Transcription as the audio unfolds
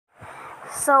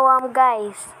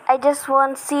Guys, I just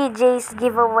won CJ's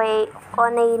giveaway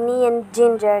on a neon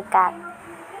ginger cat.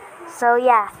 So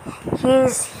yeah,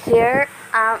 he's here.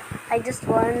 I just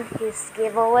won his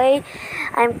giveaway.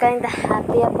 I'm kinda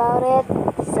happy about it.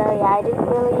 So yeah, I didn't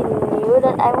really knew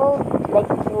that I will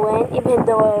win, even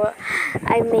though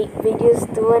I make videos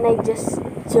too, and I just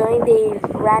joined a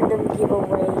random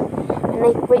giveaway, and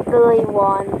I quickly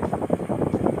won.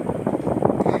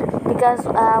 Because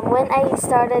when I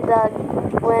started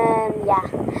when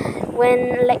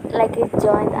I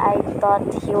joined, I thought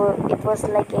it was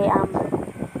like a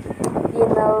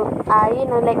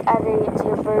like other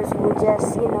YouTubers who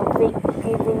just fake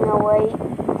giving away,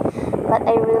 but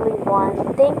I really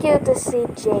won. Thank you to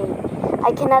CJ.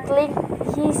 I cannot link.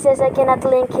 He says I cannot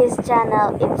link his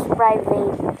channel. It's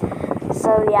private.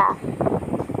 So yeah.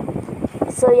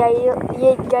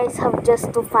 You guys have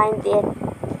just to find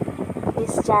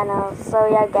his channel. So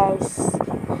yeah, guys.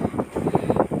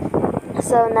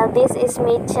 So now this is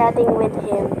me chatting with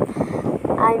him.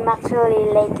 I'm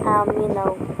actually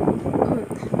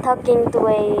talking to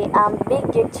a big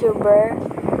YouTuber,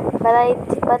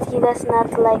 but he does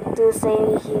not like to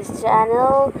say his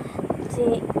channel.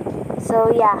 See,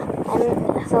 so yeah,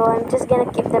 I'm just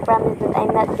gonna keep the promise that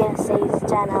I'm not gonna say his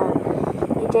channel.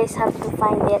 You guys have to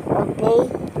find it, okay?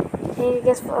 Thank you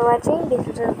guys for watching. Be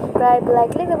sure to subscribe,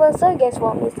 click the bell so you guys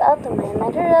won't miss out on my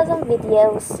another awesome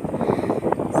videos.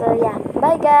 So yeah,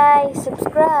 bye guys,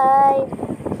 subscribe.